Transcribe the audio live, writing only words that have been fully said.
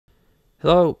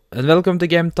Hello and welcome to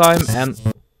Game Time and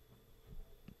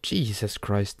Jesus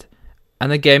Christ.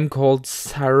 And a game called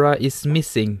Sara is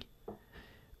Missing.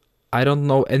 I don't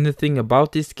know anything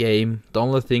about this game. The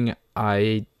only thing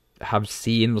I have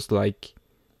seen was like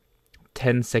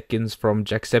 10 seconds from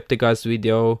Jacksepticeye's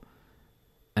video,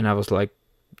 and I was like,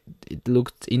 it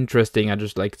looked interesting. I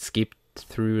just like skipped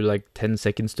through like 10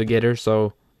 seconds together.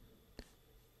 So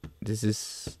this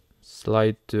is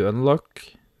slide to unlock,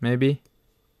 maybe.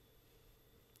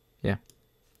 Yeah.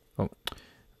 Oh,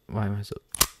 why am I so...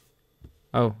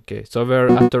 Oh, okay. So we're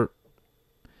after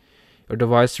your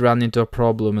device ran into a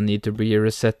problem and need to be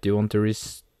reset. You want to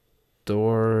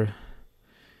restore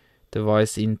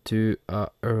device into a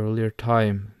earlier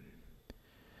time.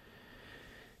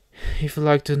 If you'd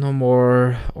like to know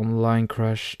more online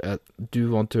crash, do you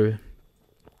want to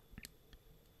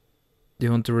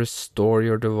restore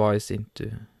your device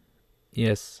into...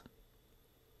 Yes.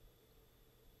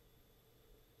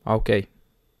 Okay.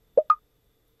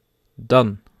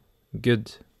 Done.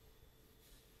 Good.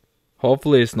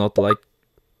 Hopefully it's not like...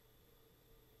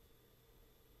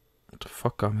 What the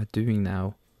fuck am I doing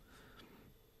now?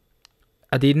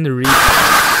 I didn't read...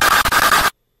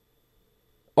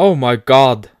 Oh my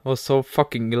god! It was so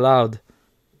fucking loud.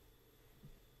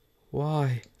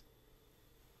 Why?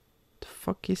 The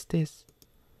fuck is this?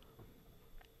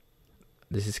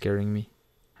 This is scaring me.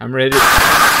 I'm ready.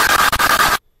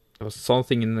 There was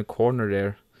something in the corner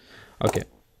there. Okay.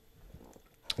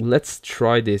 Let's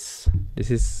try this.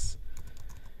 This is...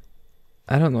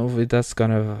 I don't know if that's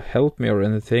gonna help me or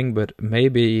anything, but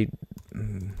maybe...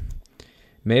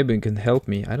 Maybe it can help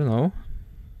me. I don't know.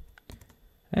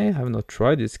 I have not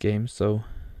tried this game, so...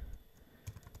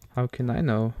 How can I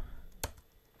know?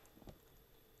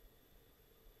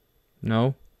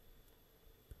 No?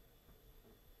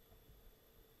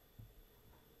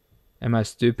 Am I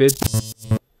stupid?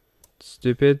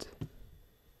 Stupid?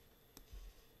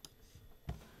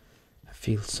 I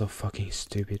feel so fucking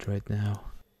stupid right now.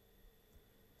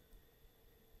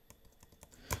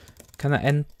 Can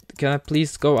I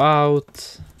please go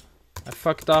out? I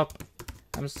fucked up.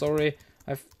 I'm sorry.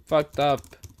 I fucked up.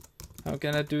 How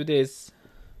can I do this?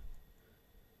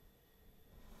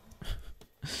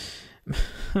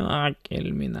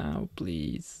 Kill me now,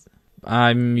 please.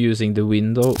 I'm using the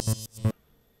window.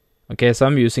 Okay, so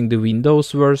I'm using the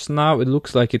Windows version now. It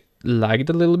looks like it lagged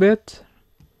a little bit.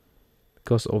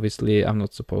 Because obviously I'm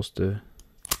not supposed to.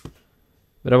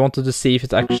 But I wanted to see if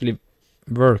it actually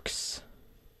works.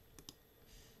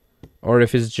 Or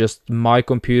if it's just my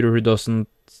computer who doesn't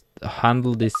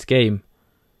handle this game.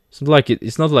 It's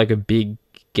not like a big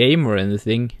game or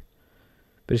anything.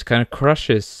 But it kind of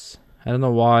crashes. I don't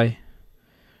know why.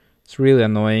 It's really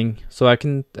annoying. So I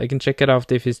can check it out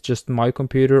if it's just my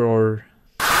computer or...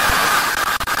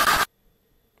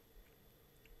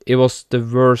 It was the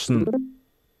version...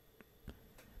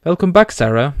 Welcome back,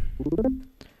 Sara.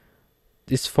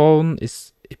 This phone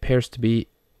appears to be...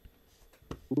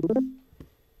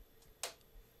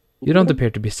 You don't appear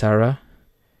to be Sara.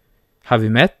 Have you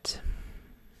met?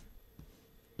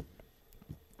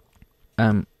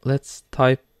 Let's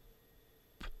type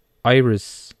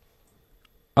Iris.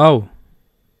 Oh.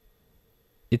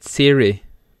 It's Siri.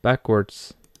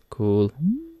 Backwards. Cool.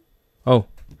 Oh.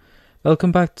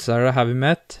 Welcome back, Sara. Have you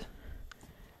met?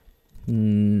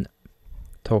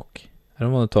 Talk. I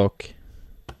don't want to talk.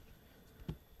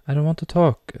 I don't want to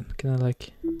talk. Can I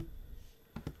like...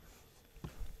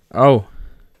 Oh.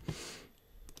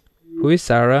 Who is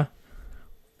Sara?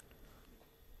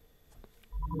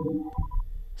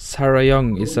 Sara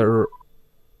Young is a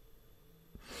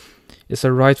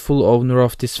rightful owner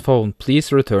of this phone.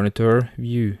 Please return it to her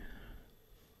view.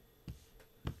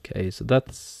 Okay, so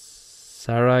that's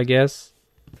Sara, I guess.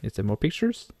 Is there more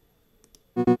pictures?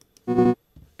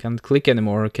 Can't click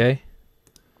anymore, okay.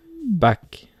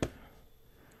 Back.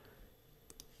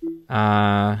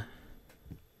 I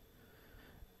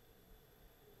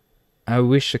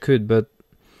wish I could, but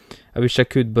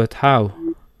how?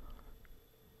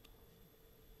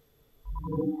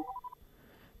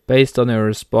 Based on your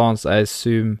response, I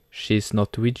assume she's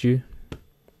not with you.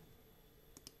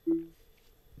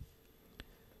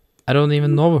 I don't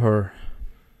even know her.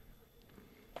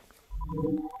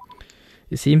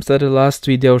 It seems that the last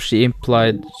video she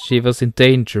implied she was in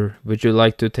danger. Would you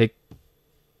like to take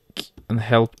and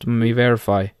help me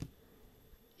verify?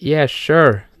 Yeah,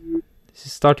 sure. This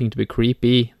is starting to be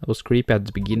creepy. It was creepy at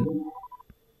the beginning.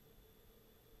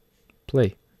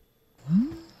 Play.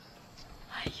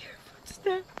 I hear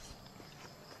footsteps.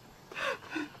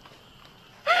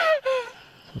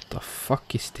 What the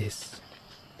fuck is this?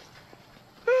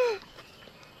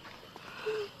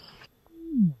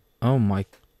 Oh my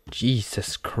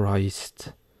Jesus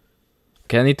Christ.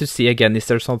 Okay, I need to see again. Is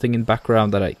there something in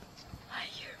background that I...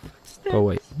 Go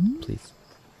away, please.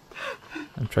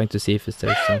 I'm trying to see if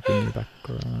there's something in the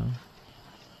background.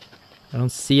 I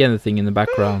don't see anything in the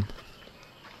background.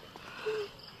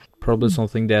 Probably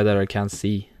something there that I can't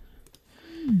see.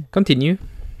 Continue.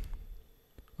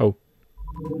 Oh.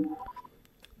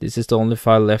 This is the only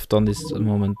file left on this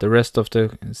moment. The rest of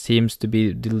the seems to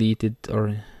be deleted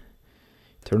or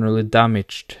eternally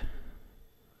damaged.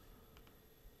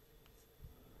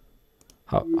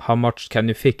 How much can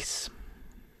you fix?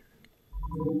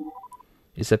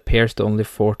 It appears to only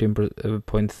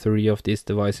 14.3 of these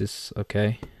devices.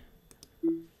 Okay.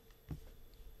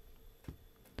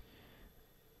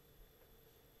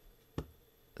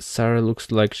 Sara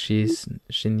looks like she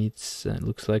needs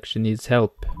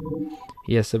help.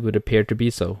 Yes, it would appear to be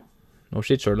so. No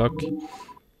shit, Sherlock.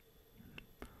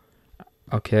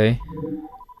 Okay.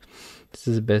 This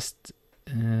is the best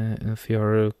if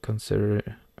you're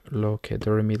consider locate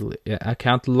her immediately. Yeah, I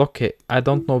can't locate. I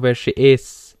don't know where she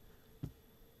is.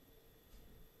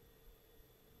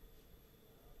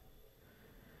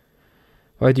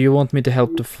 Why do you want me to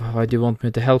help to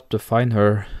find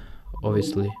her?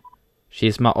 Obviously.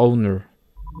 She's my owner.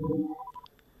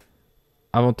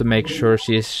 I want to make sure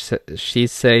she's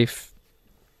safe.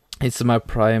 It's my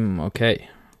prime, okay.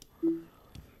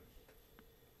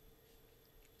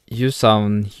 You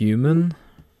sound human.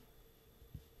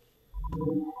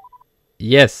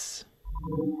 Yes.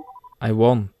 I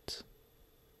won't.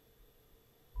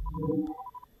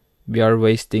 We are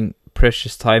wasting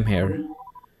precious time here.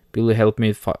 Will you help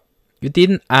me You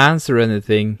didn't answer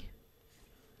anything.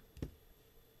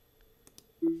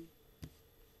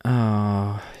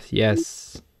 Ah,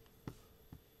 yes.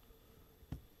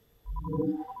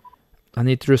 I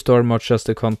need to restore much as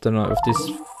the content of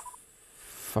this.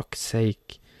 Fuck's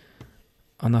sake.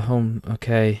 On a home,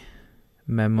 okay.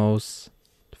 Memos.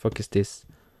 The fuck is this?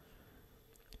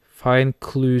 Find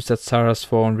clues at Sara's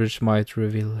phone which might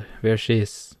reveal where she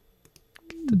is.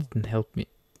 That didn't help me.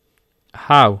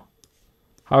 How?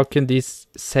 How can this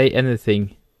say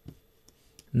anything?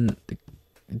 It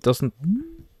doesn't.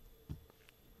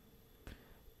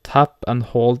 Tap and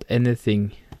hold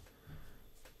anything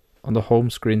on the home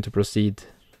screen to proceed.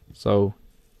 So,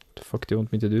 what the fuck do you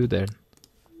want me to do there?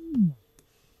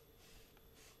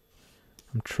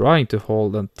 I'm trying to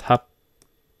hold and tap.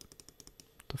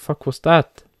 The fuck was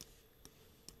that?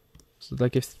 It's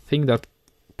like a thing that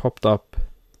popped up.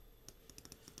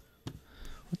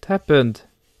 What happened?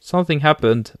 Something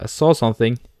happened. I saw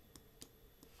something.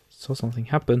 Saw something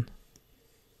happen.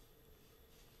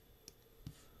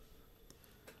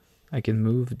 I can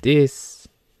move this.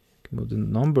 I can move the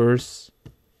numbers.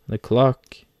 The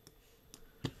clock.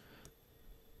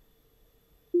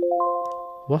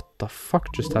 What the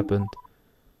fuck just happened?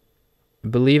 I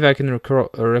believe I can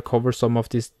recover some of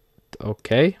this.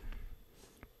 Okay.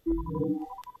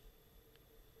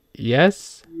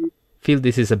 Yes. Feel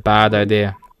this is a bad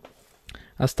idea.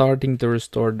 I'm starting to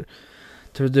restore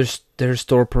the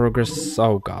restore progress.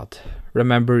 Oh god.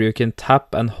 Remember, you can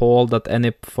tap and hold at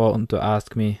any phone to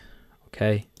ask me.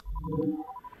 Okay.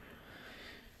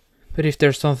 But if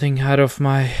there's something out of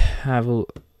my... I will...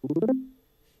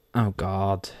 Oh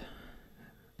god.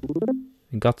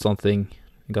 We got something.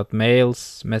 We got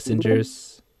mails,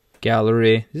 messengers,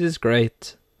 gallery. This is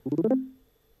great.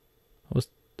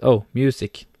 Oh,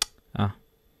 music. Ah.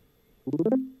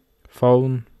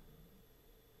 Phone.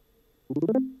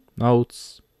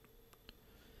 Notes.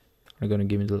 Are you gonna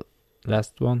give me the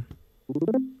last one?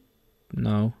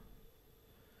 No.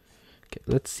 Okay,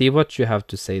 let's see what you have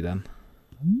to say then.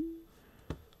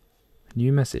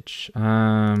 New message.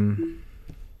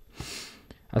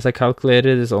 As I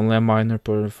calculated, there's only a minor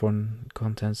portion of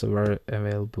contents are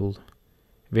available.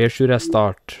 Where should I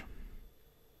start?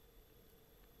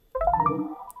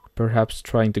 Perhaps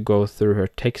trying to go through her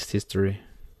text history.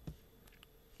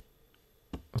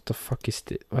 What the fuck is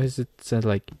this? Why is it said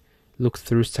like, look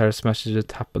through Sarah's messages,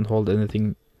 tap and hold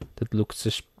anything that looks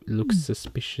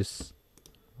suspicious?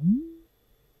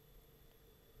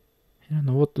 I don't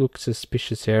know what looks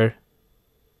suspicious here.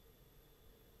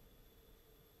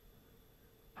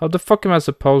 How the fuck am I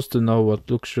supposed to know what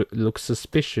looks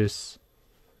suspicious?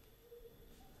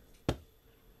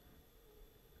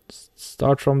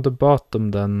 Start from the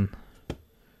bottom then.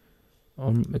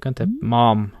 We can type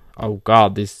mom. Oh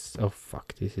god, this... Oh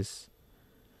fuck, this is...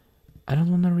 I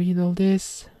don't want to read all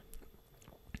this.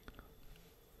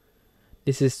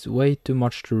 This is way too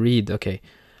much to read. Okay.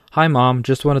 Hi mom,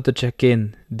 just wanted to check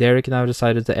in. Derek and I have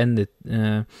decided to end it.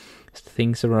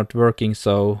 things are not working,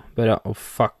 so, but oh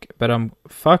fuck,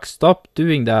 fuck, stop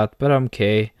doing that, but I'm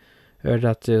okay. Heard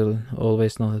that you'll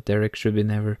always know that Derek should be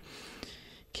never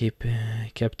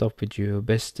kept up with you.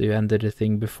 Best you ended the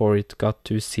thing before it got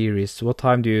too serious. What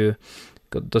time does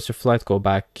your flight go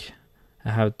back?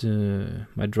 I have to,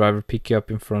 my driver pick you up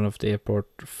in front of the airport.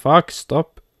 Fuck,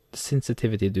 stop the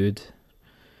sensitivity, dude.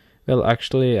 Well,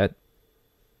 actually,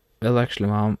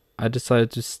 Mom, I decided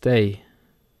to stay.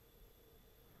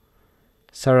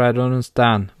 Sarah, I don't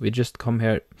understand. We just come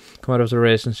out of the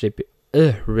relationship,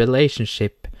 and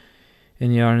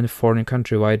you are in a foreign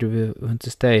country. Why do we want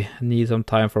to stay? I need some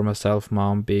time for myself,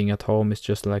 Mom. Being at home is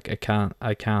just like I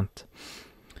can't.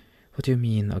 What do you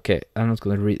mean? Okay, I'm not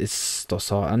gonna read this.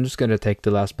 I'm just gonna take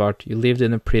the last part. You lived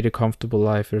in a pretty comfortable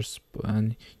life,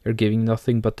 and you're giving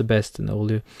nothing but the best, and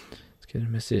all you. It's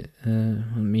getting messy.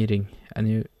 Meeting, and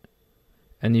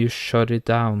you shut it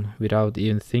down without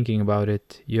even thinking about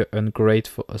it. You're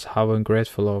ungrateful. How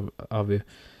ungrateful of you.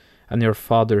 And your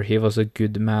father, he was a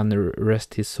good man,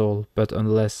 rest his soul. But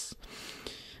unless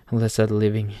that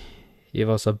living, he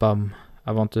was a bum.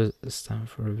 I want to stand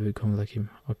for a become like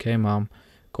him. Okay, Mom,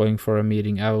 going for a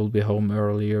meeting. I will be home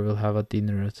earlier. We'll have a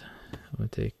dinner at. I'll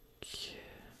take.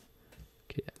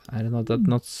 Okay, I don't know. That's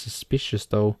not suspicious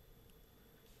though.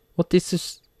 What is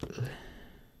this?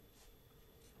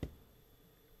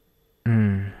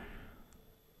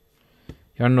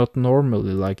 You're not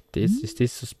normally like this. Is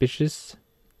this suspicious?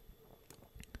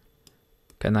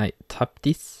 Can I tap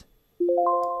this?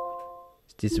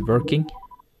 Is this working?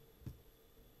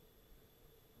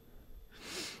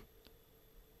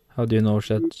 How do you know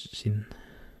that in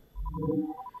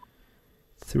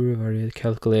through various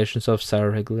calculations of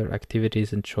Sarah regular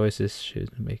activities and choices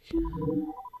should make?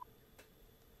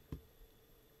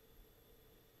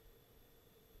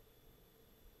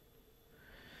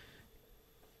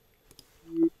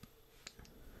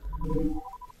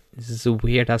 This is a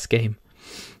weird ass game.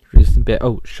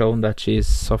 Shown that she is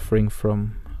suffering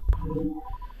from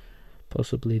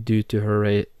possibly due to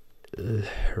her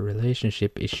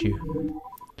relationship issue.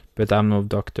 But I'm no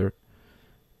doctor.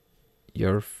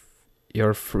 You're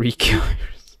freak.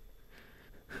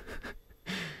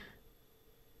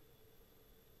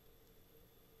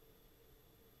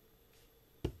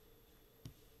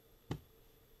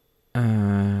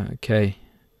 Okay.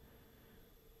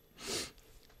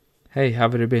 Hey,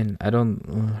 how have you been? I don't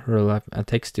I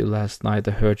texted you last night.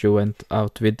 I heard you went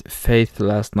out with Faith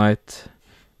last night.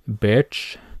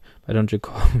 Bitch. Why don't you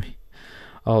call me?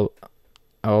 I've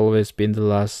always been the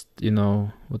last,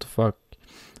 what the fuck.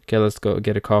 Okay, let's go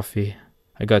get a coffee.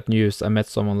 I got news. I met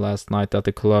someone last night at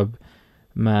the club.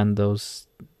 Man,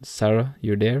 Sarah,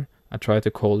 you're there? I tried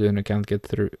to call you and I can't get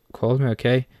through. Call me,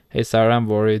 okay? Hey, Sarah, I'm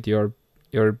worried you're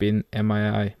been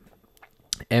MIA.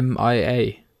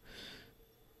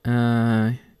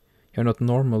 You're not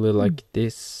normally like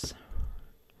this.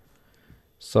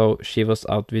 So she was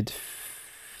out with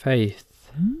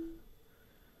Faith.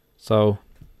 So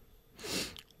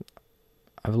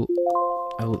I will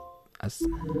as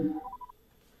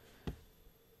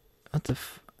what the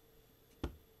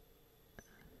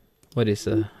what is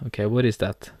what is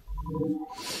that?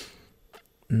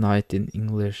 Night in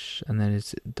English and then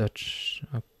it's Dutch.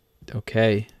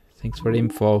 Okay, thanks for the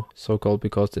info. So called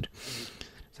because it.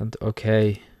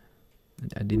 Okay,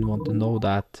 I didn't want to know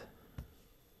that.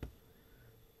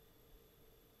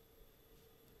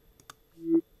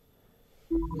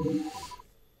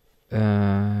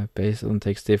 Based on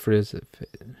text difference.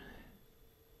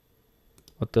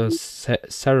 What does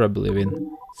Sarah believe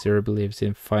in? Sarah believes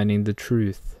in finding the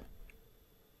truth.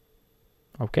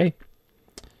 Okay.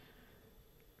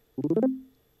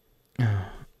 Oh,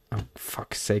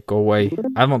 fuck's sake, go away.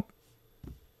 I want.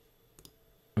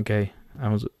 Okay. I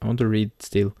want to read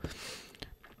still.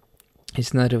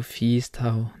 It's not a feast.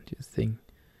 How do you think?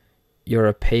 You're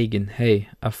a pagan. Hey,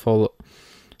 I follow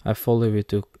you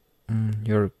to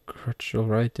your crutch,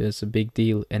 alright? It's a big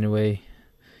deal anyway.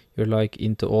 You're like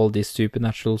into all this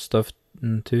supernatural stuff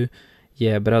too.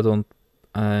 Yeah, but I don't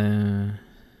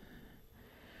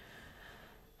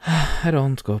I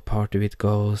don't go party with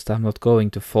ghosts. I'm not going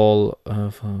to fall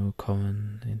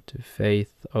coming into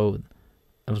faith. Oh,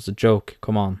 that was a joke.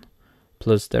 Come on.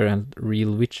 Plus, there aren't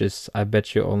real witches. I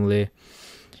bet you only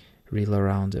real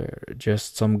around there.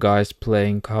 Just some guys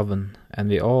playing Coven, and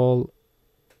we all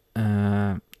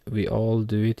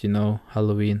do it,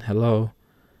 Halloween. Hello.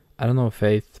 I don't know,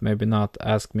 Faith. Maybe not.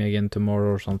 Ask me again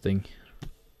tomorrow or something.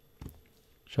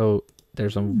 So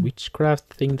there's some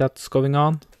witchcraft thing that's going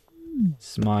on.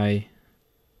 It's my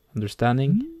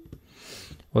understanding.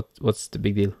 What's the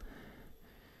big deal?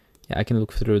 Yeah, I can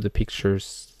look through the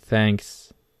pictures.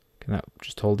 Thanks. Can I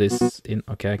just hold this in?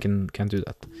 Okay, I can't do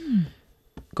that.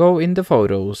 Go in the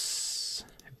photos.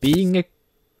 Being a...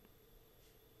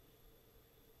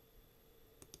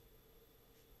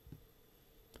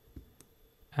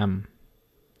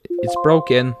 It's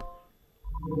broken.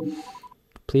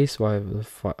 Please,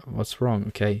 what's wrong?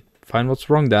 Okay, find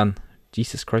what's wrong then.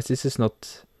 Jesus Christ, this is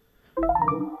not...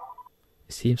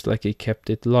 It seems like he kept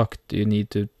it locked. You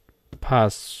need to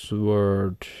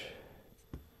password.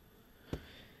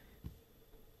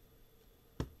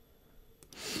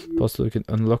 Possibly you can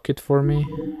unlock it for me.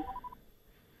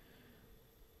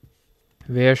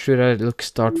 Where should I look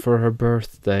start for her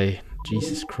birthday?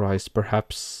 Jesus Christ,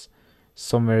 perhaps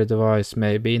somewhere device,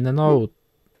 maybe in a note.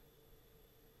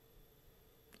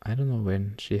 I don't know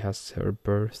when she has her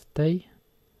birthday.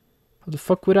 How the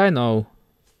fuck would I know?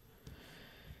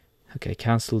 Okay,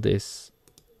 cancel this.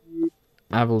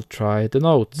 I will try the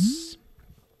notes.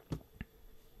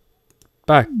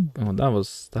 Back. Oh, that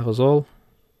was all.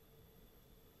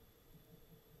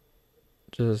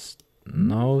 Just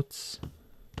notes.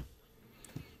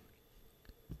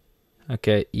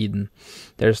 Okay, Eden.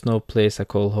 There's no place I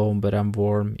call home, but I'm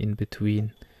warm in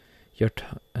between your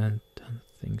and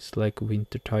things like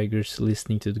winter tigers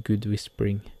listening to the good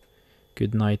whispering.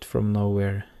 Good night from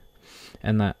nowhere.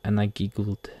 And I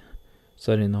giggled.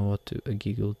 So I didn't know what to. I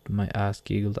giggled. My ass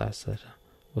giggled as I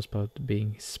was about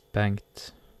being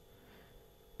spanked.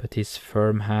 But his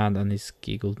firm hand and his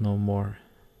giggled no more.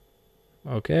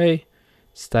 Okay.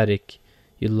 Static.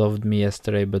 You loved me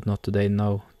yesterday, but not today.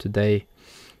 No, today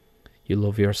you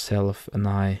love yourself, and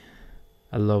I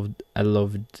loved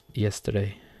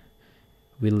yesterday.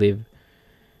 We live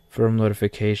from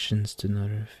notifications to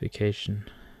notification.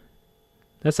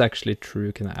 That's actually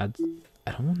true. Can I add?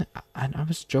 I don't want to. I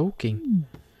was joking.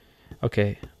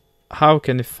 Okay, how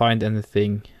can you find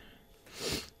anything?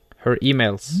 Her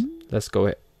emails. Let's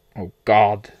go. Oh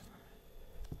God.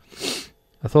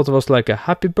 I thought it was like a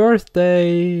happy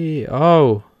birthday.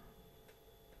 Oh.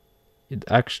 It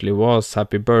actually was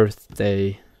happy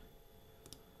birthday.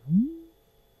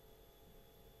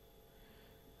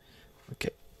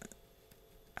 Okay.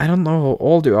 I don't know how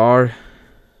old you are.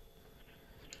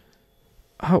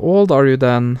 How old are you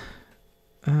then?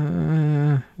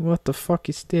 What the fuck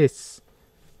is this?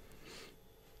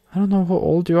 I don't know how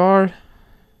old you are.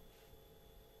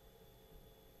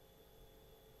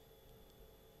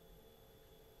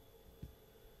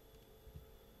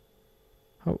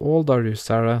 How old are you,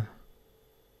 Sarah?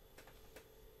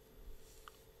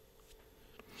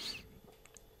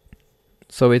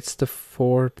 So it's the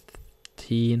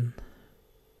 14.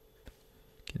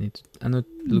 I need to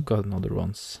look at another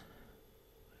ones.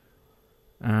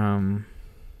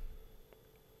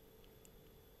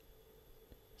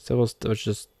 So there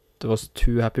was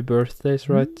 2 happy birthdays,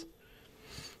 right?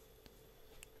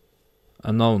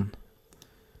 Unknown.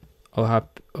 Oh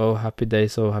happy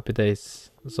days, oh happy days.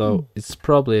 So it's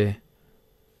probably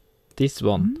this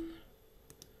one.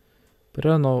 But I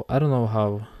don't know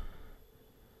how.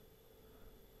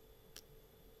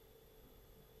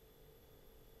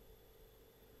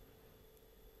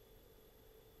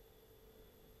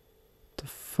 The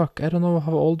fuck, I don't know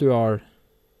how old you are.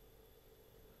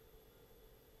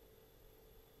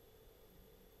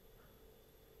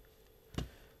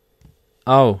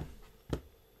 Oh.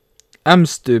 I'm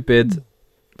stupid.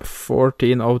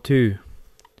 1402.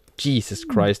 Jesus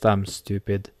Christ, I'm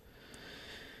stupid.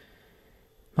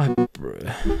 Here's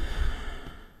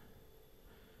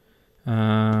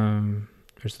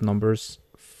the numbers.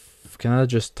 Can I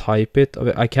just type it?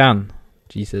 Oh, I can.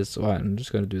 Jesus, well, I'm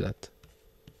just gonna do that.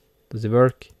 Does it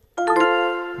work?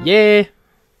 Yeah! It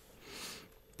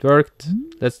worked.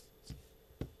 Let's...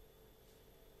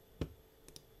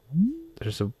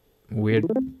 There's a weird...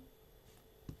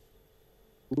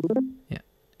 Yeah.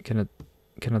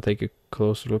 Can I take a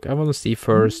closer look? I want to see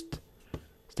first.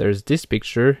 There's this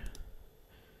picture.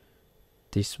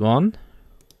 This one.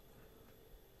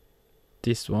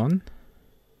 This one.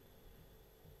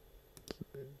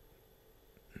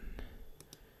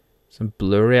 Some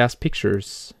blurry ass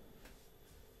pictures.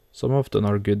 Some of them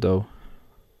are good though.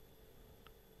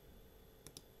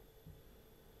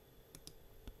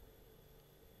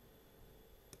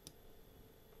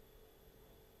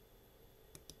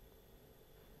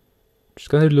 Just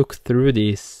gonna look through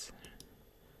these.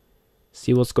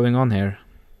 See what's going on here.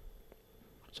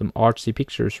 Some artsy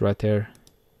pictures right there.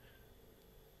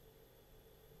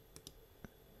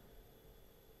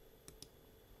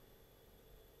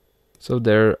 So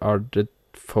there are the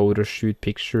photo shoot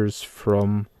pictures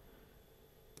from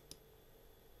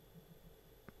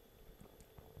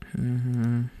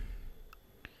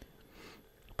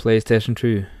PlayStation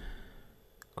 2.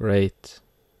 Great.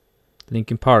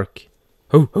 Linkin Park.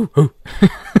 Ho ho ho.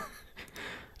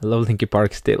 I love Linkin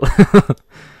Park still.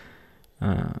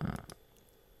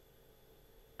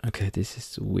 Okay, this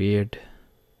is weird.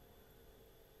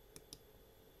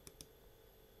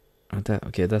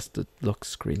 Okay, that's the lock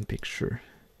screen picture.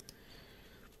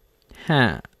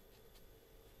 Huh.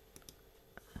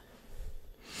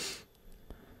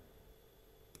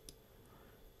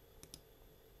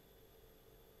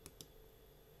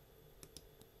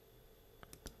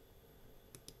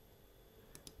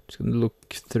 Just gonna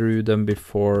look through them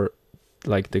before,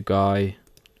 like, the guy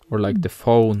or like the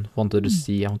phone wanted to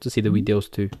see. I want to see the videos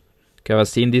too. Okay, I've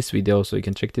seen this video, so you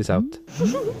can check this out.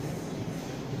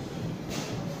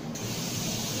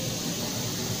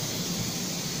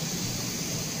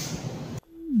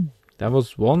 That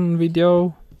was one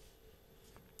video.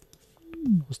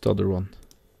 What's the other one?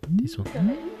 This one.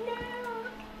 Can't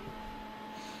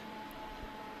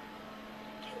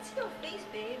see your face,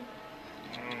 babe.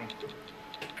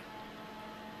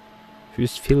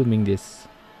 Who's filming this?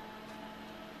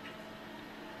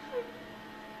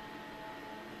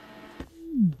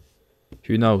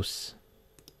 Who knows?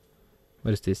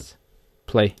 What is this?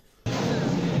 Play.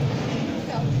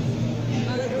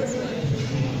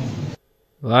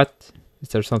 What? Is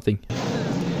there something?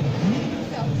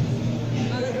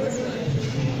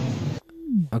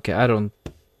 Okay, I don't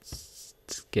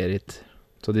get it.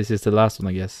 So this is the last one,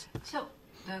 I guess. So,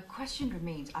 the question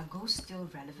remains, are ghosts still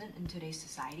relevant in today's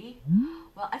society?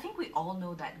 Well, I think we all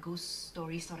know that ghost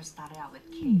stories sort of started out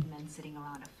with cavemen sitting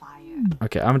around a fire.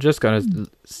 Okay, I'm just gonna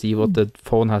see what the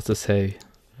phone has to say.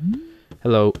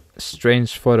 Hello,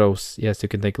 strange photos. Yes, you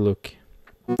can take a look.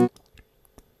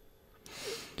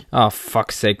 Oh,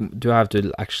 fuck's sake. Do I have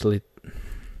to actually...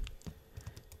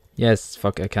 Yes,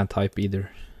 fuck, I can't type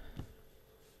either.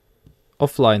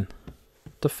 Offline.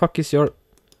 The fuck is your...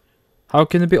 How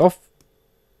can it be off?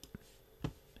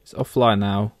 It's offline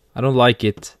now. I don't like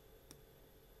it.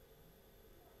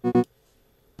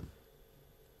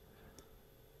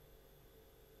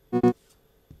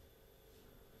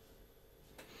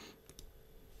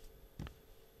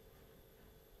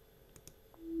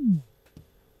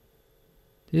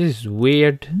 This is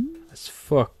weird as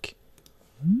fuck.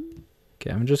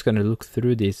 Okay, I'm just gonna look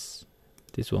through this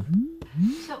one.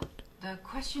 So, the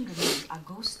question remains, are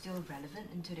ghosts still relevant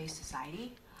in today's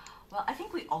society? Well, I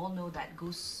think we all know that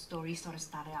ghost stories sort of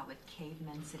started out with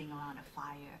cavemen sitting around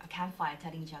a campfire,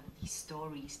 telling each other these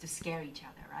stories to scare each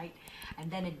other, right? And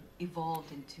then it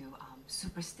evolved into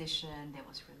superstition, there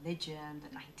was religion,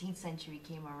 the 19th century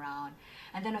came around,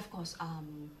 and then of course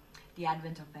the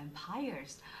advent of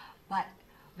vampires. But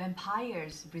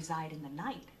vampires reside in the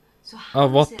night. So how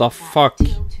what is it the that fuck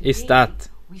till is today that?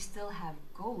 We still have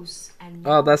ghosts, and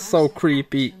Oh, that's so ghosts have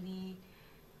creepy.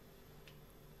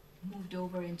 actually moved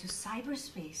over into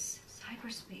cyberspace.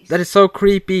 Cyberspace. That is so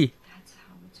creepy. That's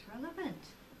how it's relevant.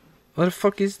 What the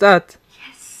fuck is that?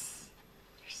 Yes.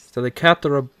 Is that a cat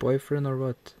or a boyfriend or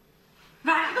what?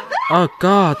 Oh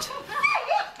god.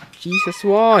 Jesus,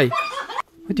 why?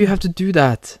 Why do you have to do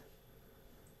that?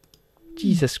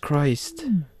 Jesus Christ.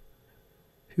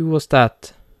 Who was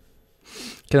that?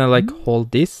 Can I like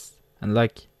hold this and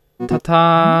like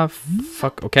ta-ta?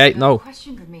 Fuck. Okay, no. The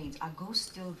question remains, are ghosts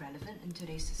still relevant in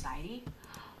today's society?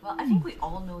 Well, I think we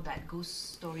all know that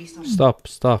ghost stories are...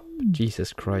 Stop.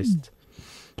 Jesus Christ.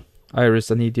 Iris,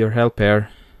 I need your help here.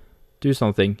 Do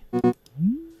something.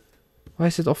 Why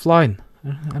is it offline?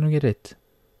 I don't get it.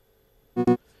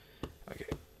 Okay.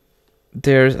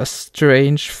 There's a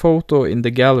strange photo in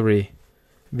the gallery.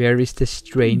 Where is the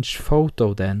strange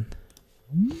photo then?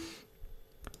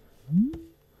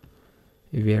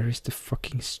 Where is the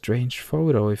fucking strange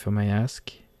photo, if I may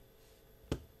ask?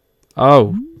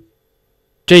 Oh.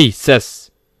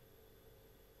 Jesus!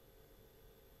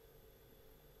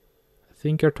 I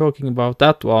think you're talking about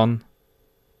that one.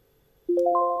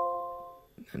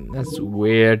 That's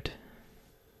weird.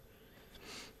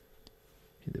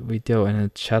 Video and a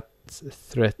chat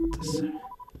thread. Do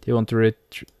you want to read?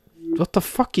 What the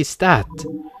fuck is that?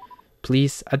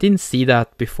 Please, I didn't see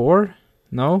that before.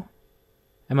 No?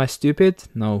 Am I stupid?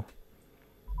 No.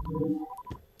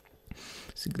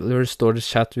 Restore the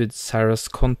chat with Sarah's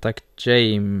contact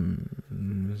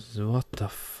James. What the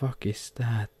fuck is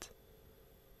that?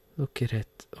 Look at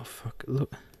it. Oh fuck,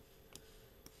 look.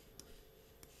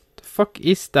 The fuck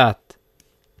is that?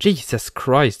 Jesus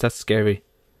Christ, that's scary.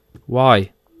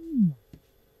 Why?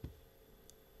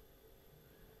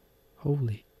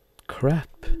 Holy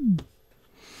crap.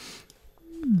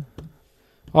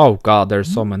 Oh god,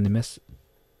 there's so many mess.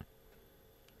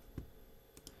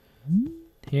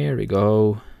 Here we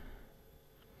go.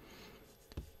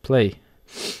 Play.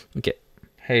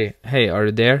 Hey, are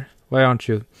you there? Why aren't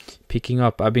you picking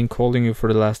up? I've been calling you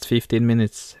for the last 15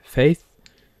 minutes. Faith?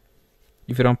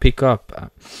 If you don't pick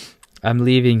up, I'm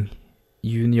leaving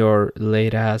you and your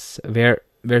late ass.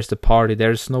 Where's the party?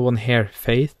 There's no one here.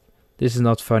 Faith? This is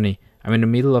not funny. I'm in the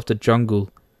middle of the jungle.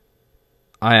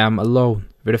 I am alone.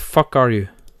 Where the fuck are you?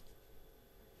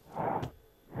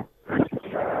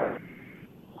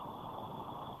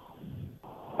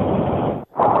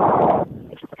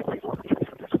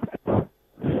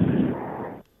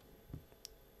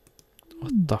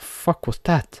 What the fuck was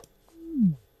that?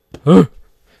 Huh?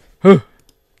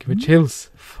 Give me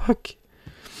chills. Fuck.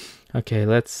 Okay,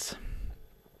 let's...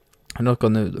 I'm not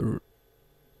gonna...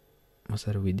 Was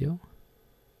that a video?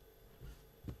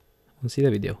 Let's see the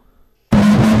video. What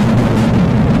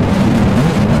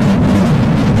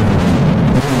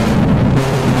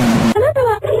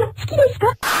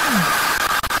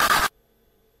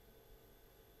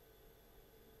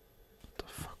the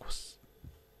fuck was...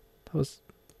 That was...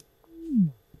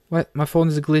 What? My phone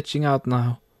is glitching out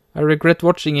now. I regret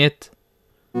watching it.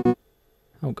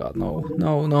 Oh god, no.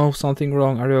 No, something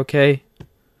wrong. Are you okay?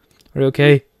 Are you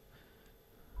okay?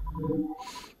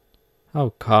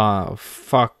 Oh god,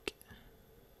 fuck.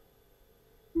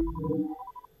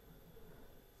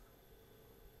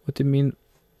 What do you mean?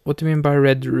 What do you mean by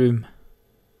red room?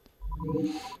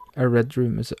 A red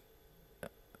room is a...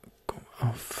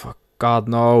 Oh fuck, god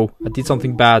no. I did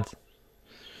something bad.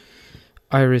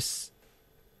 Iris...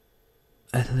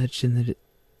 A legendary...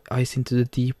 Eyes into the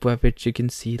deep web which you can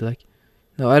see like...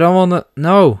 No, I don't wanna...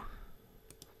 No!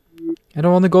 I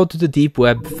don't wanna go to the deep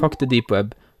web. Fuck the deep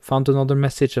web. Found another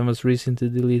message and was recently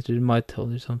deleted. It might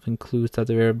tell you something, clues that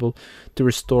are able to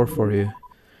restore for you.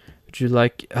 Would you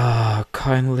like...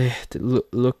 kindly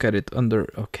look at it under...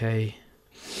 Okay.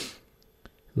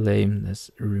 Lame.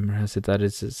 This rumor has it that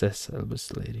it's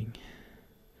self-slating.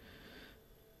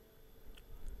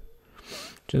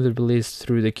 Just the police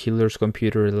through the killer's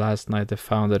computer last night. They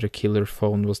found that the killer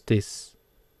phone was this.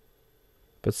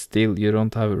 But still, you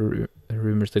don't have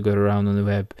rumors that go around on the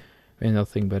web. When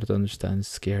nothing but to understand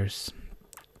scarce.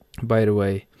 By the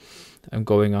way, I'm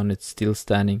going on. It's still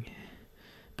standing.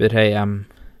 But hey, I'm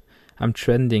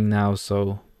trending now,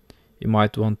 so you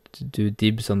might want to do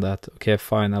dibs on that. Okay,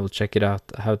 fine. I will check it out.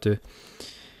 I have to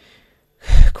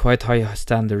quite high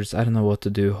standards. I don't know what to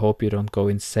do. Hope you don't go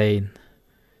insane.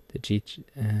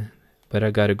 But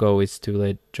I gotta go. It's too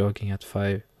late. Jogging at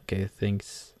 5. Okay,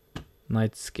 thanks.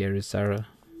 Night scary Sara.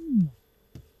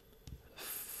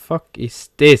 Fuck is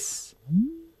this?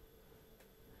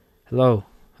 Hello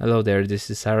there. This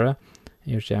is Sara.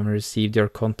 Your jammer received your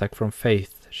contact from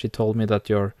Faith. She told me that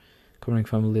you're coming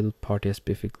from a little party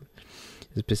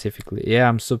specifically. Yeah,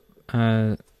 I'm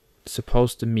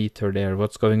supposed to meet her there.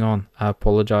 What's going on? I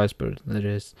apologize, but it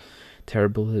is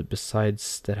terrible.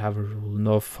 Besides that, have a rule: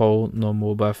 no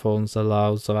mobile phones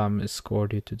allowed. So I'm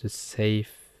escort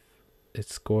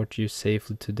you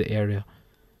safely to the area.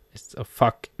 It's a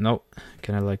fuck. No,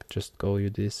 can I like just go you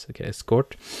this? Okay,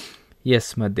 escort.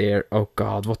 Yes, my dear. Oh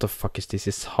god, what the fuck is this?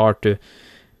 It's hard to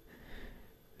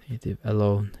live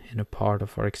alone in a part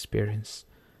of our experience.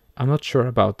 I'm not sure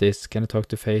about this. Can I talk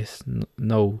to Faith?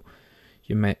 No,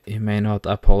 you may not.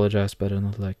 I apologize, but I'm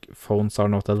not like phones are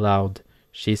not allowed.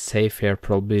 She's safe here,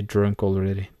 probably drunk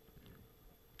already.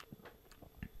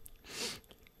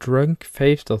 Drunk?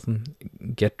 Faith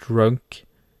doesn't get drunk.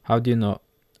 How do you know?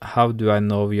 How do I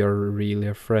know you're really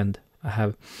a friend? I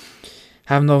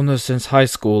have known her since high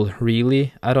school.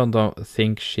 Really? I don't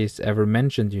think she's ever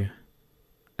mentioned you.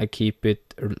 I keep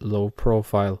it low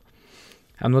profile.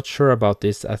 I'm not sure about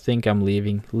this. I think I'm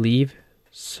leaving. Leave?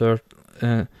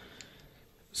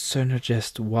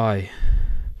 Just why?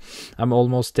 I'm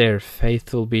almost there.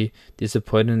 Faith will be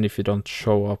disappointed if you don't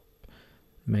show up.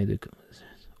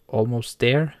 Almost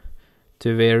there?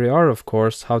 To where you are, of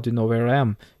course. How do you know where I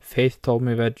am? Faith told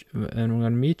me that I'm gonna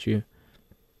meet you.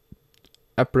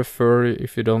 I prefer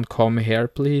if you don't come here,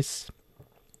 please.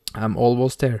 I'm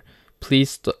almost there.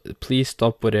 Please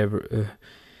stop wherever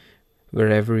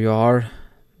you are.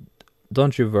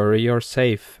 Don't you worry, you're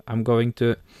safe. I'm going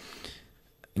to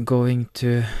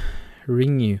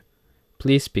ring you.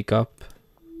 Please pick up.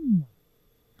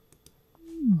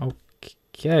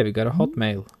 Okay, we got a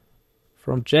hotmail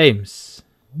from James.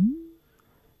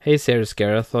 Hey Sara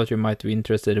Scare, I thought you might be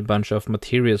interested in a bunch of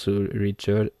materials we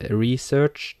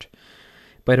researched.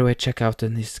 By the way, check out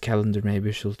in his calendar,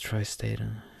 maybe she'll try stay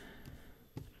there.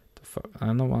 The fuck, I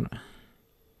don't wanna...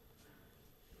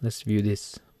 Let's view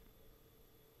this.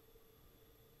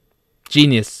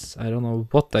 Genius! I don't know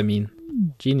what I mean.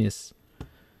 Genius.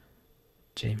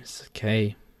 James,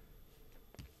 okay.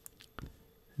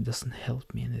 It doesn't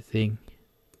help me anything.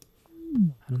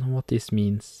 I don't know what this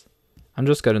means. I'm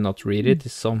just gonna not read it.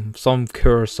 It's some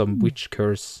curse, some witch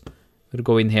curse. I'm gonna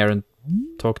go in here and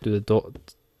talk to the dog.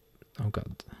 Oh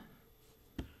god.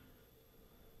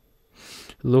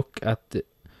 Look at the...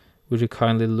 Would you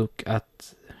kindly look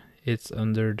at... It's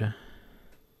under the...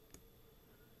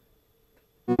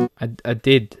 I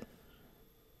did.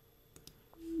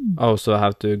 Oh, so I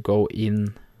have to go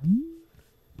in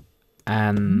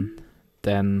and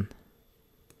then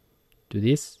do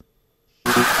this.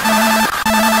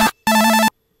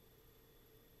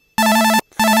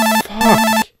 Fuck!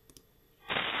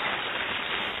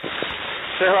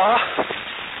 Sarah?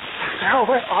 Sarah,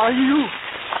 where are you?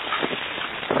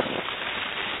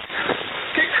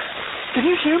 Can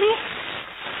you hear me?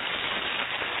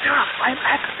 Sarah, I'm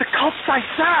at the cult site,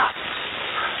 Sarah!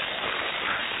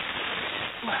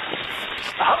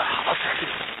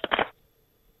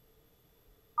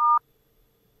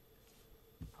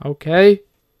 Okay.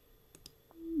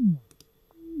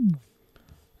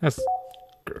 That's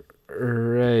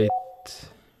great.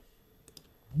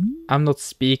 I'm not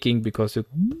speaking because you...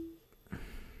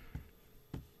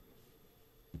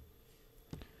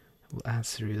 I'll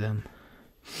answer you then.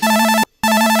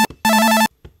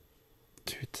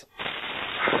 Dude.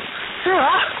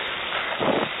 Sarah?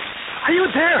 Are you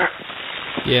there?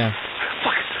 Yeah.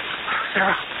 Fuck.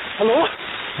 Sarah? Hello?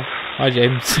 Hi,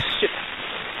 James. Shit.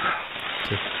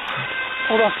 Okay.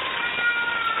 Hold on.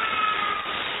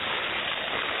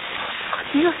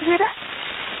 Do you hear that?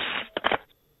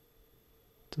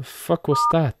 The fuck was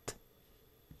that?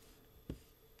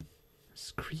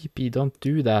 It's creepy, don't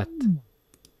do that.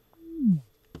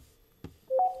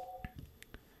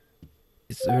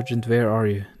 It's urgent, where are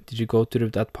you? Did you go to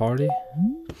that party?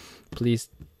 Please.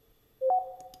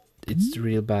 It's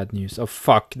real bad news. Oh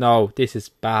fuck, no, this is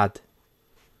bad.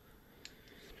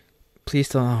 Please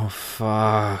don't... Oh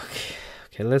fuck.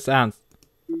 Okay, let's answer.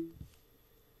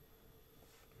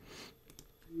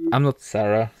 I'm not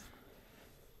Sarah.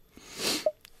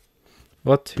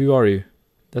 What? Who are you?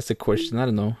 That's the question, I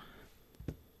don't know.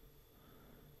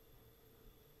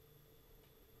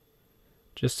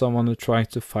 Just someone who tries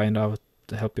to find out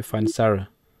to help you find Sarah.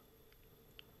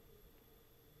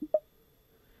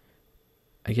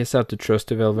 I guess I have to trust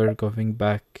the Velvet going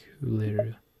back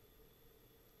later.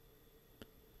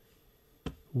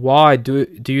 Why do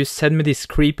you send me these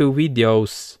creepy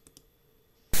videos?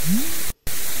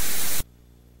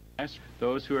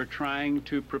 Those who are trying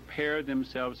to prepare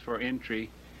themselves for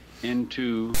entry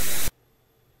into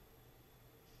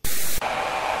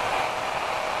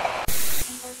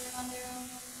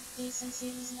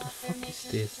The fuck is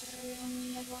this?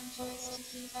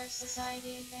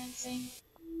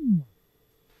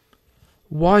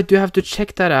 Why do you have to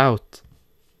check that out?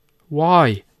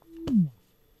 Why?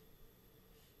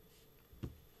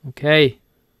 Okay.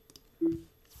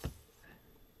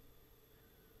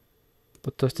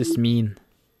 What does this mean?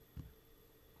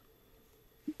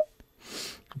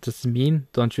 What does it mean?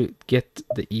 Don't you get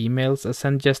the emails I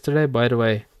sent yesterday? By the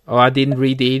way. Oh, I didn't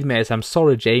read the emails. I'm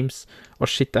sorry, James. Oh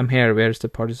shit, I'm here. Where's the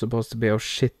party supposed to be? Oh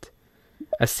shit.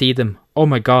 I see them. Oh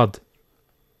my god.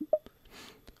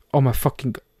 Oh my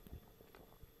fucking god.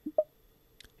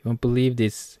 You won't believe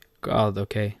this. God,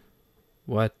 okay.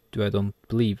 What do I don't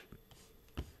believe?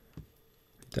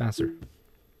 The answer.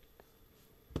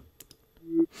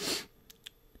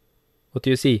 What do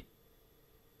you see?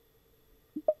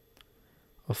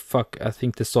 Oh fuck, I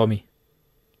think they saw me.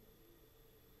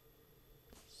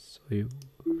 So you...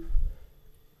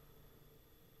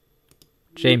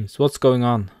 James, what's going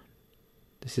on?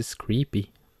 This is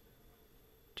creepy.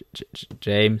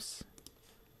 James.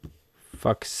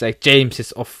 Fuck's sake, James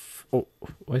is off. Oh,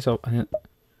 why so?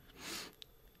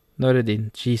 No, they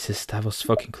didn't. Jesus, that was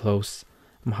fucking close.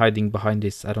 I'm hiding behind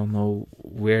this. I don't know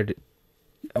where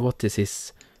what this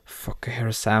is. Fuck, I hear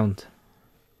a sound.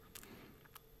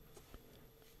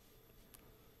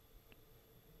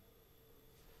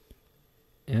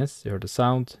 Yes, you heard the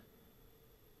sound.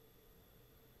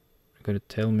 You're gonna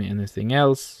tell me anything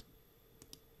else?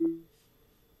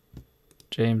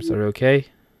 James, are you okay?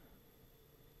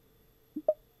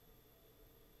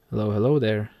 Hello, hello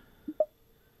there.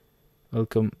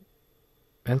 Welcome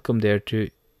there to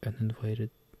uninvited.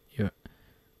 Yeah.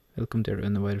 Welcome there,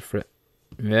 uninvited friend.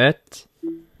 What?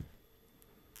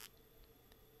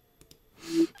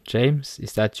 James,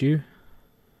 is that you?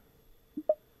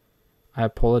 I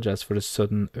apologize for the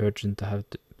sudden urgent I have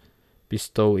to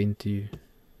bestow into you.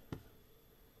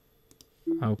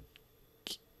 Okay.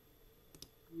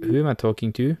 Who am I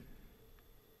talking to?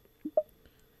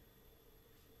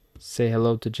 Say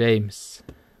hello to James.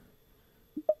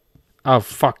 Oh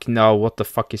fuck no, what the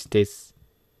fuck is this?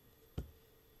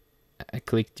 I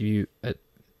clicked view.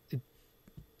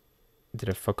 Did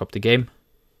I fuck up the game?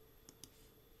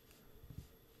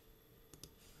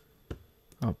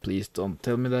 Oh, please don't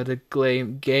tell me that the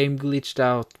game glitched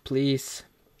out, please.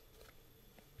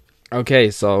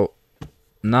 Okay, so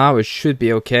now it should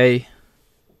be okay.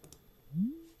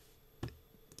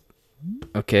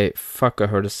 Okay, fuck, I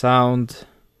heard a sound.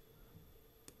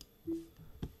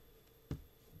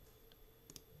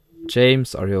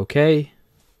 James, are you okay?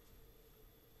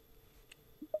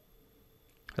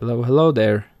 Hello, hello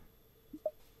there.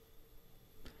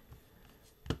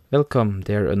 Welcome,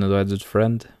 dear uninvited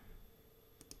friend.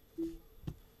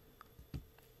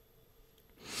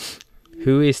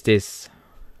 Who is this?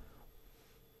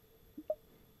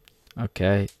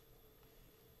 Okay.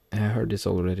 I heard this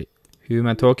already. Who am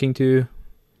I talking to?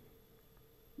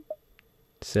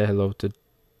 Say hello to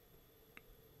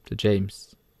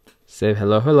James. Say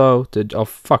hello to... Oh,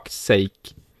 fuck's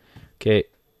sake. Okay,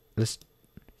 let's...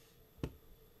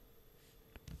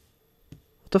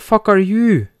 What the fuck are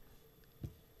you?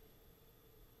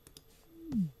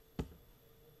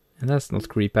 And that's not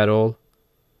creep at all.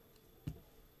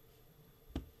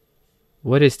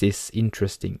 What is this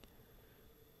interesting?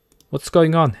 What's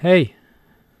going on? Hey!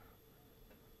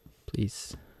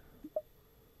 Please.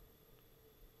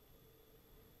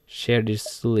 Share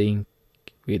this link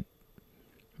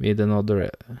with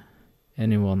another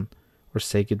anyone, or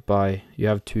say goodbye. You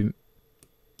have to...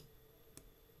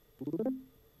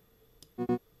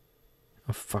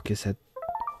 Oh, fuck his head.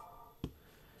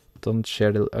 Don't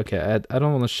share the... Okay, I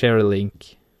don't want to share a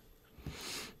link.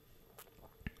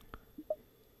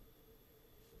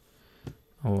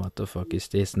 Oh, what the fuck is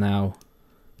this now?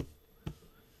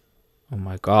 Oh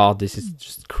my god, this is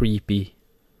just creepy.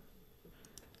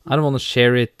 I don't want to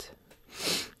share it.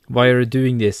 Why are you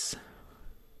doing this?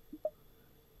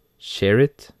 Share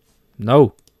it?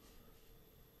 No.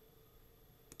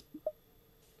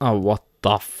 Oh, what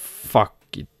the fuck?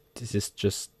 This is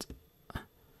just...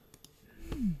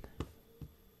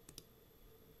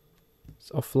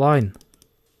 It's offline.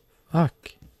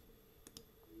 Fuck.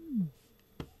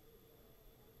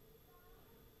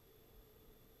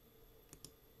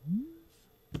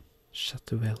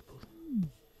 Shut available.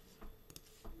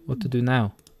 What to do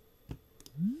now?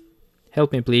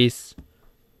 Help me, please.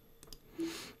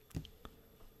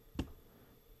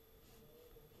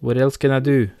 What else can I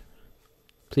do?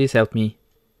 Please help me.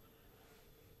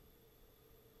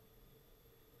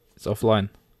 It's offline.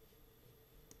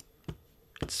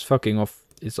 It's fucking off.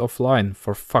 It's offline,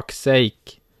 for fuck's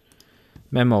sake.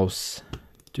 Memos.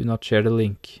 Do not share the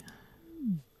link.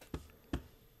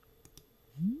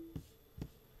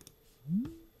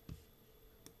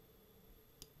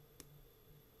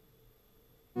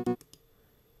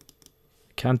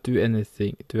 Can't do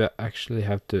anything. Do I actually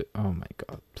have to... Oh my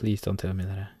god, please don't tell me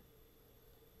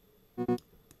that.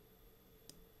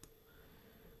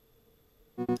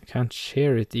 I can't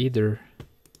share it either.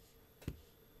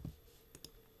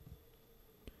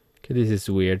 Okay, this is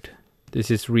weird.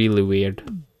 This is really weird.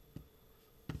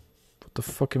 What the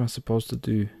fuck am I supposed to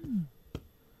do?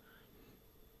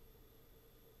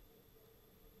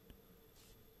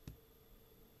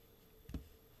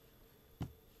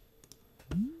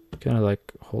 Can I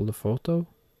like hold a photo?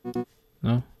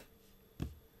 No?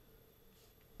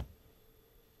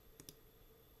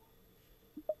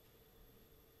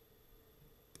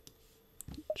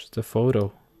 Just a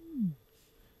photo.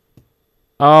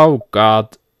 Oh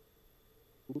god.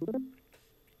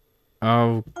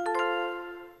 Oh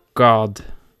god.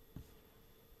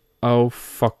 Oh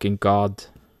fucking god.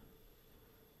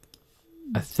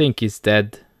 I think he's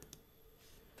dead.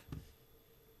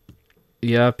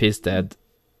 Yep, he's dead.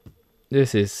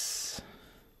 This is...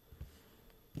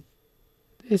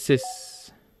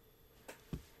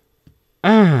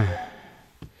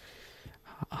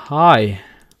 Hi.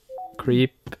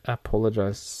 Creep,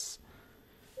 apologize.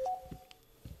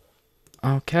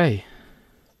 Okay.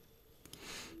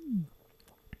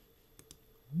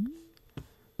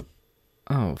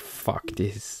 Oh, fuck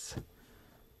this.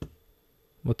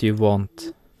 What do you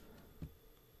want?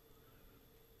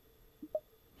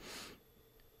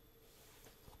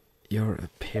 Your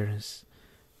appearance.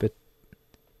 But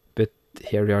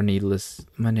here you are, needless.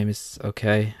 My name is...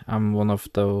 Okay, I'm one of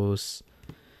those...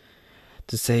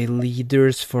 To say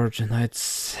leaders for tonight's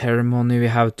ceremony. We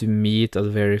have to meet a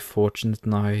very fortunate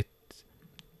night.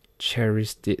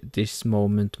 Cherish this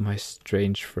moment, my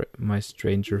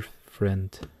stranger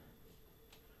friend.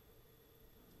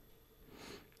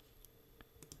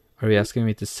 Are you asking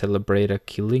me to celebrate a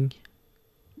killing?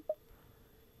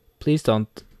 Please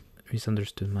don't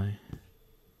misunderstood my...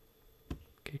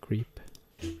 Okay, creep.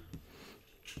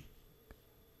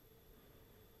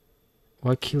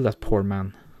 Why kill that poor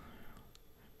man?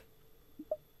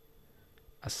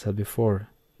 As I said before,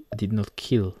 I did not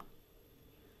kill.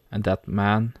 And that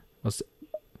man was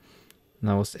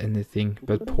anything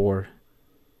but poor.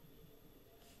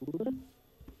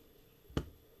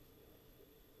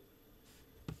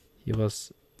 He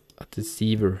was a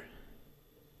deceiver.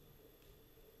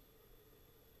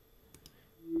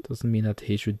 Doesn't mean that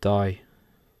he should die.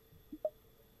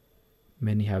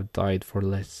 Many have died for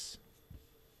less.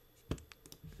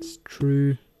 It's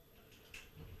true.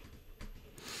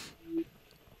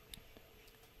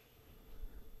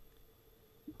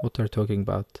 What are you talking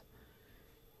about?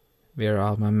 Where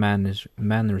are my manners?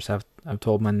 I've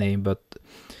told my name, but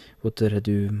what did I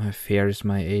do? My fears,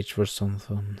 my age for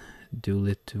something. Do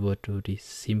it to what do this?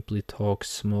 Simply talk,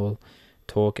 small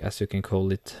talk, as you can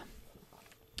call it.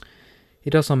 It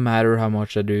doesn't matter how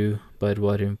much I do, but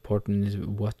what important is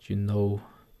what you know,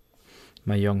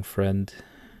 my young friend.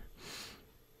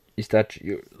 Is that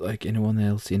you, like anyone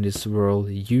else in this world,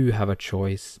 you have a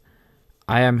choice.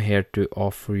 I am here to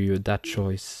offer you that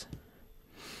choice.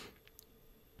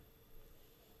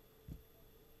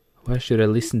 Why should I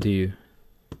listen to you?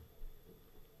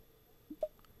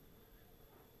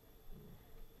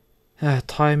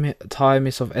 Time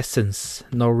is of essence,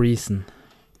 no reason.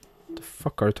 What the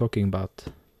fuck are you talking about?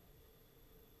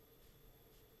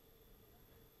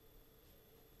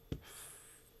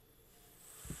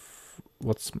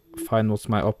 What's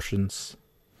my options?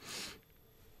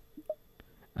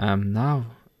 Now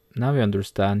you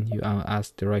understand. You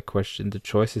asked the right question. The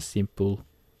choice is simple,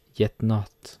 yet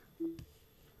not.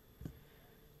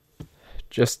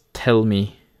 Just tell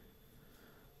me.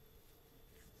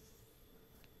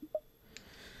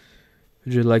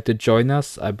 Would you like to join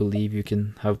us? I believe you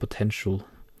can have potential.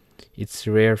 It's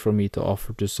rare for me to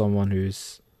offer to someone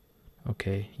who's...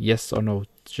 Okay, yes or no,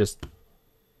 just...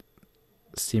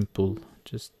 simple,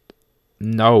 just...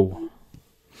 No!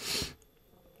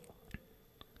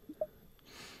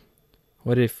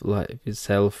 What if life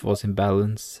itself was in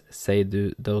balance? Say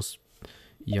those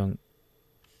young...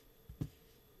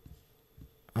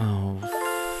 Oh,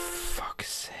 fuck's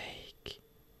sake.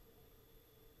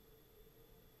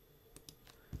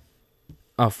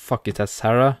 Oh, fuck it, that's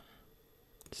Sara.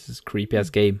 This is a creepy ass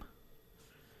game.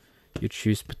 You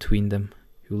choose between them.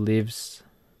 Who lives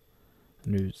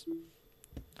and who's...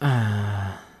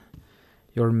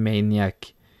 You're a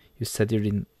maniac. You said you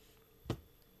didn't...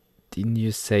 Didn't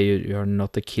you say you're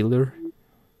not a killer?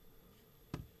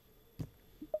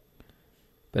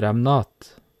 But I'm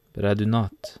not. But I do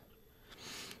not.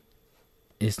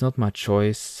 It's not my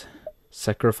choice.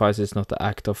 Sacrifice is not the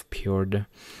act of pure.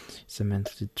 It's a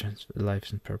mentally transfer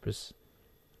lives and purpose.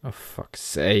 Oh, fuck's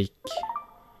sake.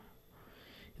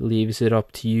 He leaves it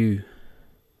up to you.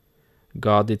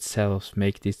 God itself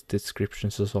make these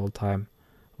descriptions all the time.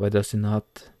 Why does he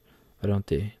not? Why don't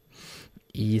he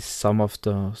ease some of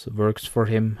those works for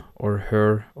him or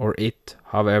her or it?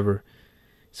 However,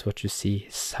 it's what you see.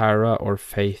 Sara or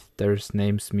Faith, their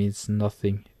names means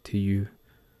nothing to you.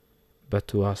 But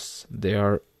to us, they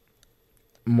are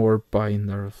more by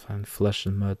nerve and flesh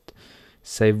and mud.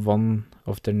 Say one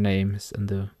of their names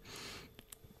and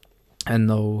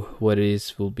know what it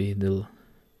is will be the...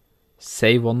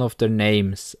 Say one of their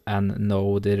names and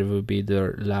know that it will be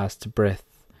their last breath.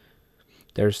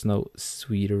 There's no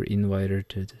sweeter inviter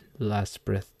to the last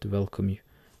breath to welcome you.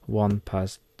 One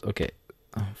past... Okay.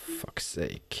 Oh, fuck's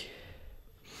sake.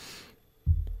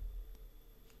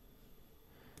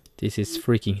 This is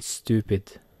freaking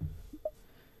stupid.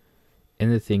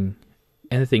 Anything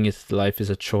is life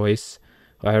is a choice.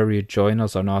 Whether you join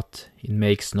us or not, it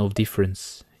makes no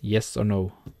difference. Yes or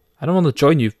no? I don't want to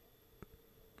join you.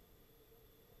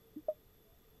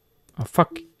 Oh,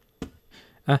 fuck.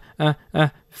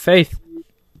 Faith.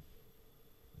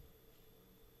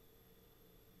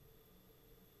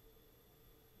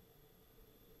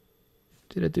 What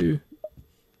did I do?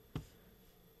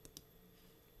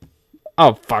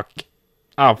 Oh, fuck.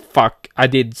 Oh, fuck. I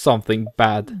did something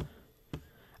bad.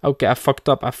 Okay, I fucked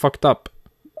up.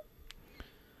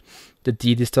 The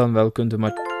deed is done. Welcome to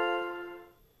my...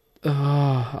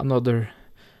 another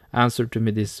answer to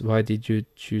me this. Why did you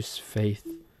choose Faith?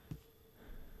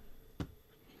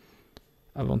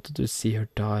 I wanted to see her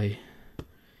die.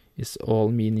 Is all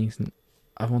meanings...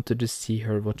 I wanted to see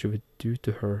her, what you would do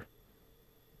to her.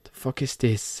 The fuck is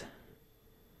this?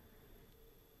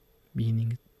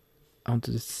 Meaning... I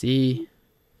wanted to see...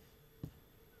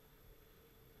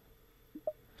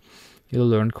 You'll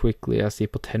learn quickly. I see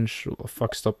potential. Oh,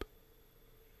 fuck, stop.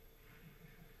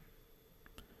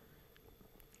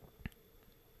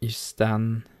 You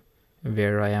stand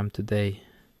where I am today.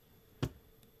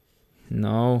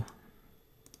 No.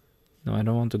 No, I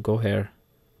don't want to go here.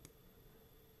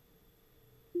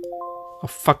 Oh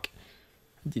fuck!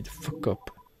 I did fuck up.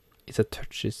 It's a tough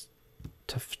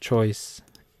choice.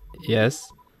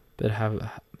 Yes, but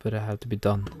I have to be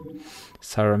done.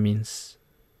 Sara means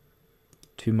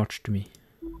too much to me.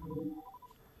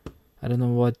 I don't know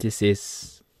what this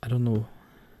is. I don't know.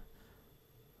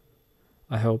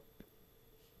 I hope.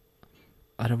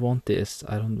 I don't want this.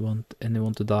 I don't want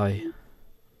anyone to die.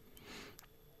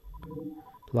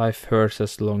 Life hurts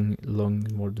us long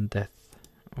more than death.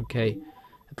 Okay.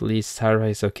 At least Sara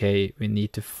is okay. We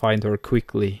need to find her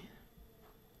quickly.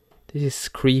 This is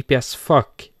creepy as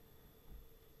fuck.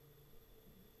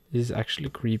 This is actually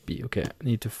creepy. Okay, I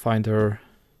need to find her.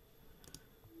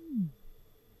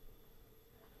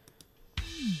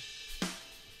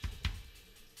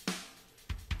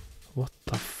 What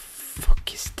the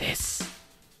fuck is this?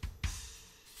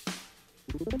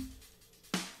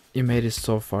 You made it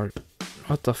so far.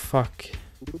 What the fuck?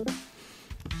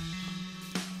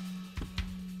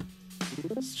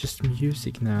 It's just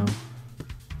music now.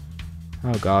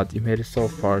 Oh god, you made it so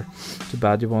far. Too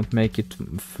bad you won't make it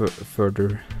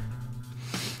further.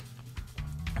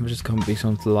 I'm just gonna be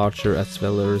something larger as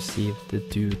well as receive the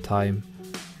due time,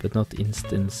 but not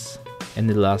instance.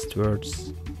 Any last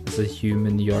words? As a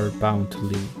human, you are bound to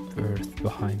leave Earth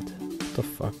behind. What the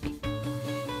fuck?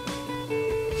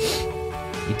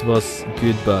 It was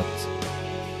good, but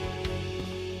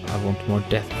I want more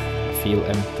death. I feel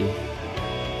empty.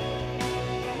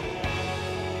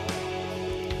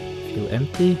 Feel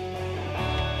empty?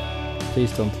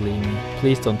 Please don't leave me.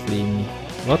 Please don't leave me.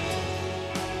 What?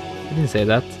 I didn't say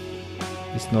that.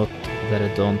 It's not that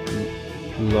I don't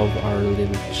love our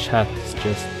little chat, it's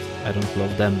just I don't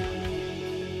love them.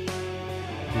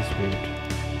 It's weird.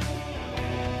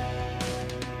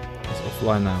 It's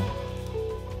offline now.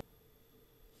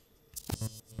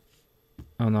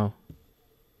 Oh no.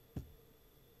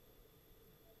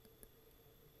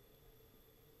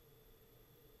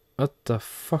 What the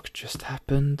fuck just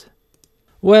happened?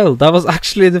 Well, that was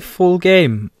actually the full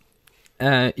game.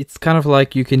 It's kind of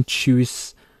like you can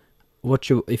choose what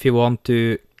you, if you want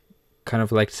to kind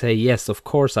of like say yes, of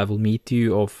course I will meet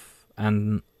you,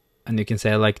 and you can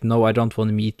say like no, I don't want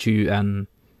to meet you, and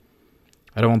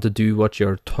I don't want to do what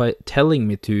you're telling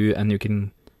me to, and you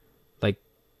can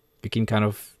kind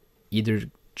of either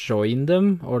join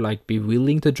them or like be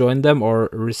willing to join them or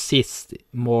resist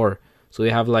more. So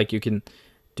you have like, you can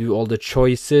do all the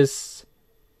choices,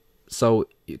 so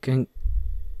you can,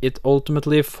 it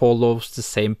ultimately follows the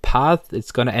same path.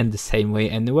 It's gonna end the same way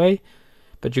anyway,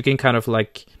 but you can kind of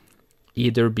like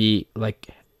either be like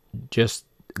just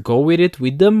go with it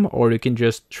with them, or you can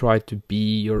just try to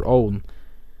be your own.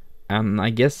 And I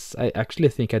guess I actually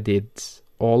think I did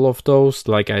all of those.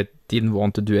 Like, I didn't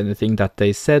want to do anything that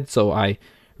they said, so I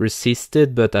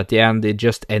resisted, but at the end it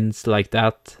just ends like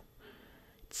that.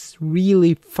 It's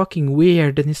really fucking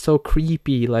weird, and it's so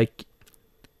creepy. Like,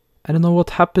 I don't know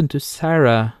what happened to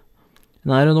Sara,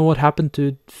 and I don't know what happened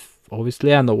to,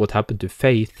 obviously I know what happened to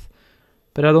Faith,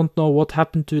 but I don't know what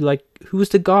happened to, like, who's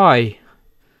the guy?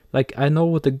 Like, I know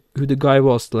who the guy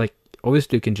was. Like,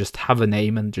 obviously you can just have a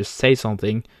name and just say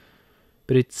something,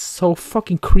 but it's so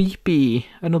fucking creepy.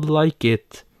 I don't like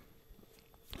it.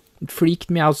 It freaked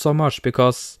me out so much,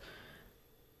 because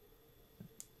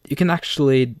you can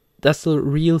actually, that's a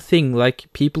real thing.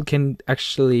 Like, people can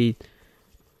actually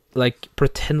like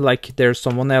pretend like there's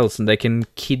someone else, and they can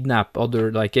kidnap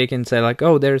other, like they can say like,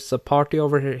 oh, there's a party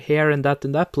over here and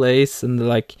that place, and they're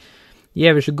like,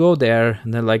 yeah, we should go there,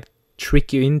 and then like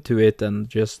trick you into it and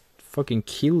just fucking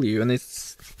kill you. And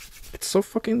it's so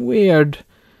fucking weird.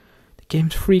 The game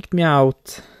freaked me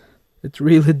out. It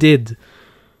really did.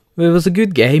 It was a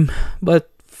good game, but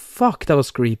fuck, that was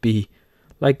creepy.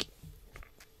 Like,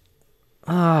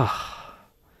 I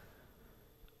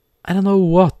don't know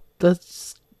what.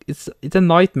 It's a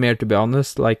nightmare, to be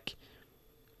honest. Like,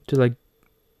 to like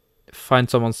find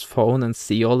someone's phone and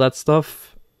see all that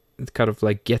stuff, and kind of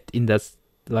like get in that,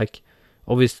 like,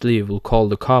 obviously we'll call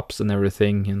the cops and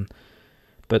everything,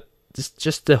 but it's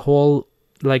just the whole,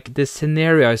 like, the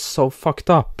scenario is so fucked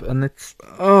up, and it's,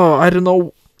 oh, I don't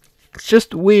know, it's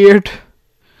just weird.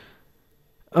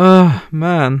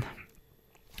 Man.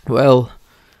 Well,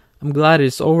 I'm glad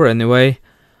it's over anyway.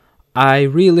 I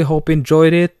really hope you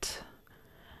enjoyed it.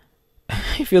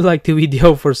 If you liked the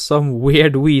video for some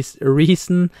weird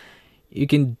reason, you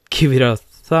can give it a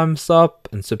thumbs up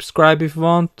and subscribe if you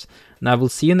want. And I will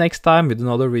see you next time with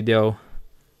another video.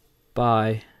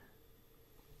 Bye.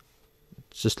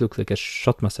 It just looked like I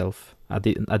shot myself. I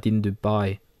didn't do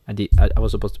bye. I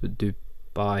was supposed to do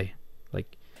bye.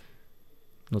 Like,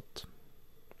 not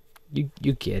You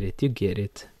get it, you get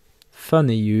it.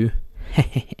 Funny you.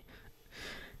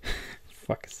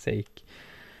 Fuck's sake.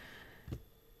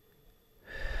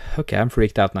 Okay, I'm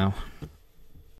freaked out now.